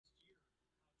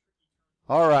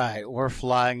All right, we're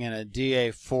flying in a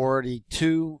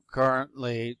DA42,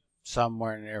 currently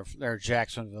somewhere near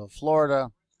Jacksonville,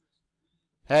 Florida,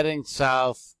 heading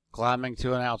south, climbing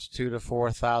to an altitude of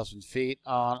 4,000 feet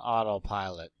on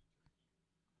autopilot.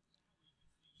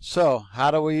 So,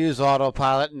 how do we use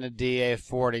autopilot in the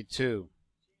DA42?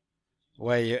 The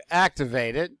way you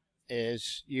activate it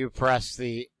is you press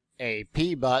the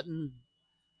AP button.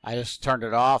 I just turned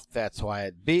it off, that's why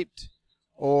it beeped,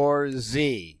 or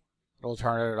Z. It'll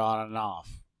turn it on and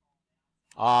off.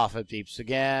 Off, it beeps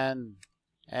again,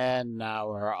 and now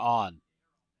we're on.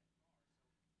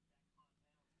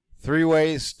 3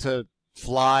 ways to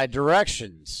fly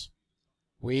directions.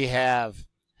 We have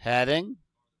heading,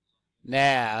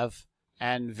 nav,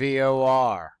 and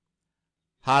VOR.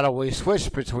 How do we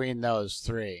switch between those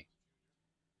 3?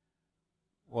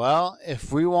 Well,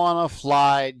 if we want to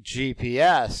fly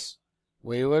GPS,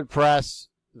 we would press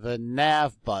the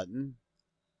nav button,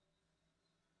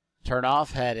 turn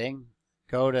off heading,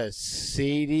 go to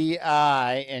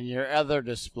CDI in your other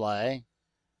display,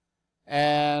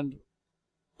 and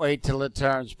wait till it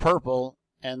turns purple,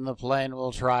 and the plane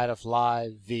will try to fly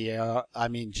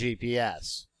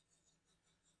GPS.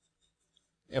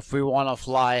 If we want to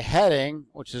fly heading,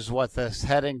 which is what this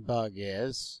heading bug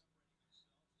is,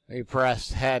 we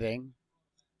press heading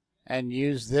and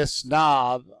use this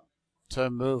knob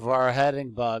to move our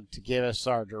heading bug to give us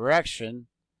our direction.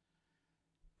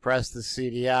 Press the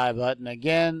CDI button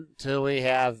again till we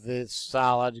have this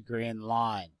solid green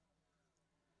line.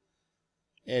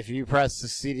 If you press the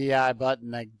CDI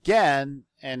button again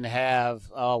and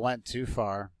have, went too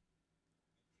far.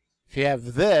 If you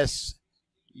have this,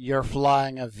 you're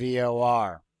flying a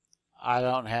VOR. I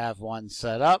don't have one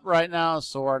set up right now,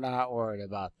 so we're not worried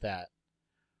about that.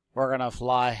 We're going to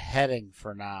fly heading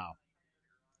for now.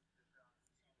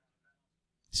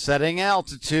 Setting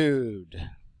altitude.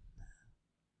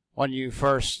 When you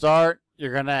first start,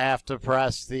 you're going to have to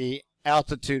press the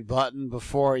altitude button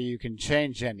before you can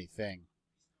change anything.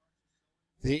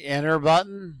 The enter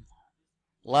button,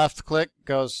 left click,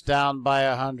 goes down by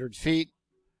 100 feet.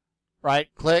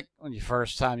 Right click, when the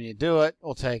first time you do it,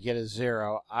 will take you to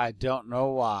 0. I don't know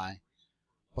why.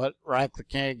 But right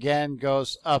clicking again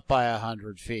goes up by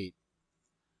 100 feet.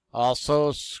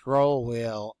 Also, scroll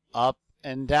wheel up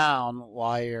and down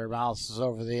while your mouse is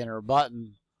over the enter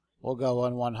button will go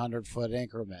in 100-foot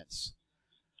increments.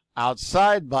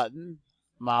 Outside button,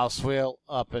 mouse wheel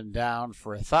up and down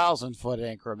for 1,000-foot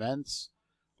increments,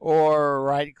 or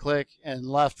right click and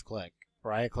left click.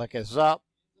 Right click is up,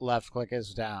 left click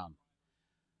is down.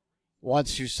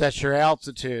 Once you set your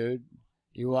altitude,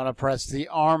 you want to press the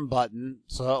arm button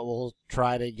so it will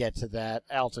try to get to that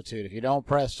altitude. If you don't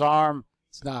press arm,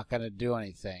 it's not going to do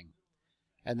anything.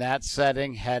 And that's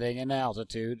setting, heading, and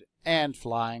altitude, and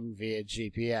flying via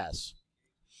GPS.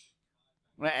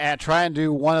 I'm going to try and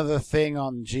do one other thing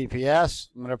on GPS.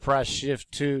 I'm going to press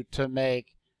Shift 2 to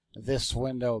make this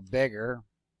window bigger.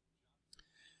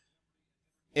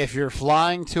 If you're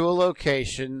flying to a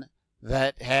location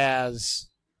that has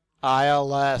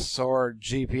ILS or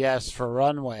GPS for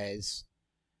runways,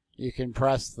 you can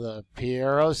press the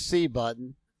PROC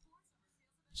button.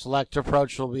 Select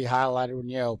approach will be highlighted when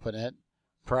you open it.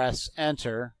 Press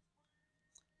enter.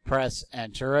 Press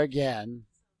enter again.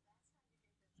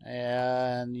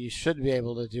 And you should be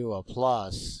able to do a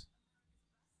plus.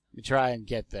 Let me try and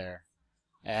get there.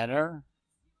 Enter.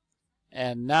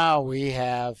 And now we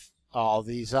have all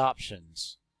these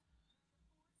options.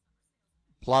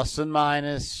 Plus and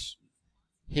minus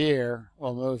here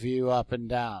will move you up and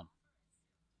down.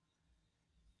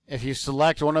 If you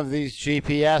select one of these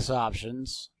GPS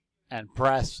options and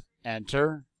press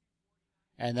enter,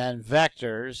 and then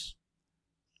vectors,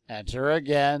 enter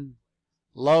again,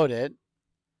 load it.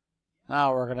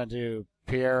 Now we're going to do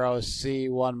PROC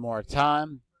one more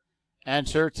time.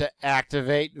 Enter to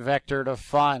activate vector to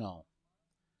final.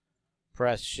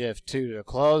 Press Shift 2 to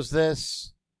close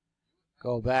this.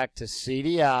 Go back to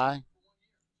CDI,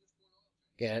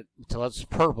 get it until it's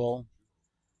purple,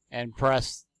 and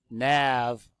press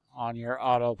nav on your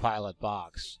autopilot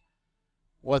box.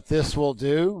 What this will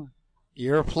do,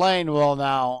 your plane will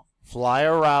now fly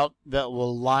a route that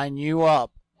will line you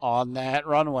up on that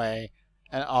runway,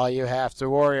 and all you have to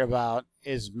worry about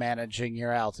is managing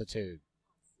your altitude.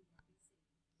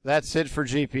 That's it for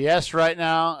GPS right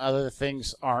now. Other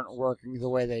things aren't working the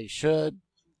way they should.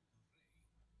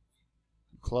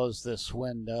 Close this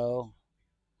window.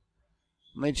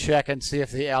 Let me check and see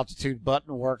if the altitude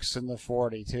button works in the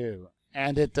 42.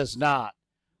 And it does not.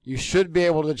 You should be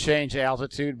able to change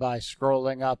altitude by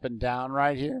scrolling up and down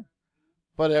right here,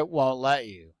 but it won't let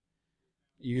you.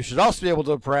 You should also be able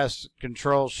to press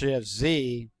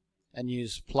Control-Shift-Z and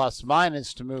use plus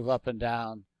minus to move up and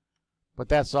down, but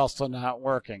that's also not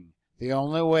working. The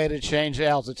only way to change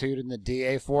altitude in the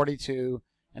DA42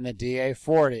 and the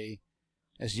DA40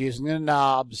 is using the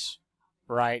knobs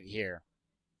right here.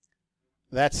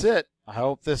 That's it. I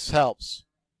hope this helps.